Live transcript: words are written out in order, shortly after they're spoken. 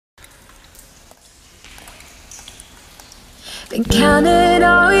Been counting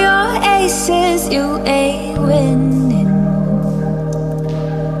all your aces, you ain't winning.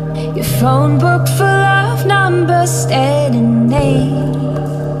 Your phone book full of numbers, staring names.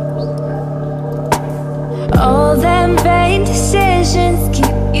 All them vain decisions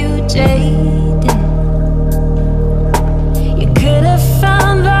keep you jaded. You could have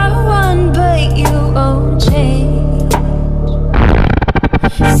found the one, but you won't change.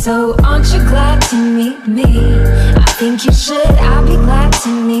 So aren't you glad to meet me? I think you should, I'll be glad to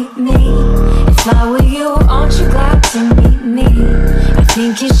meet me. If I were you, aren't you glad to meet me? I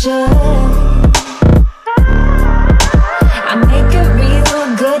think you should. I make a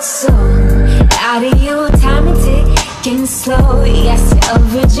real good song out of you, time and ticking slow. Yes, you're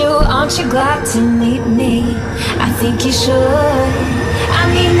overdue, aren't you glad to meet me? I think you should. I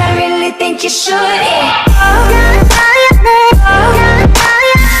mean, I really think you should, yeah.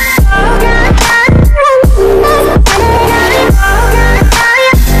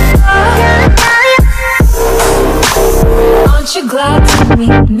 Aren't you glad to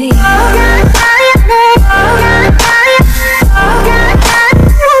meet me?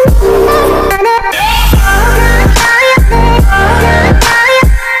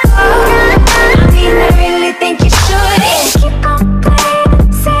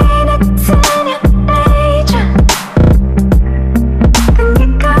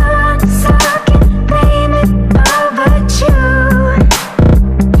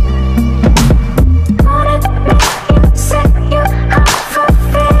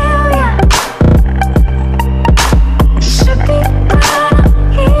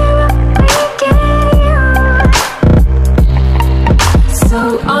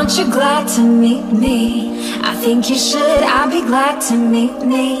 Aren't you glad to meet me? I think you should, I'll be glad to meet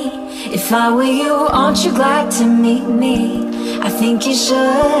me. If I were you, aren't you glad to meet me? I think you should.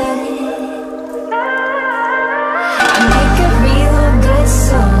 I make a real good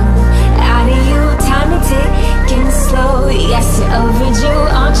song out of you, time and ticking slow. Yes, you're overdue,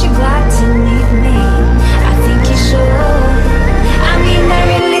 aren't you glad to meet me? I think you should. I mean, I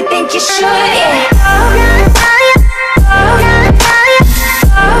really think you should, yeah.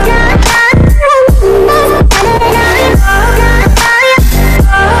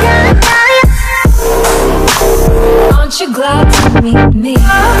 Aren't you glad to meet me? I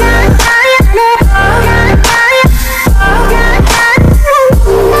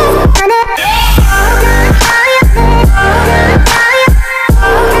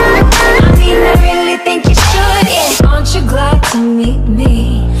mean, I really think you should, yeah. Aren't you glad to meet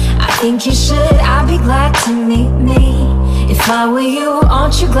me? I think you should, I'll be glad to meet me. If I were you,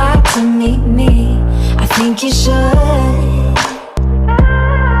 aren't you glad to meet me? I think you should.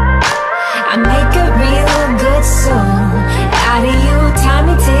 I make a real good song out of you, time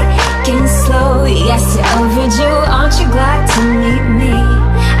and ticking slow. Yes, you're overdue, aren't you glad to meet me?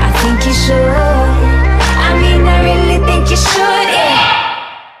 I think you should.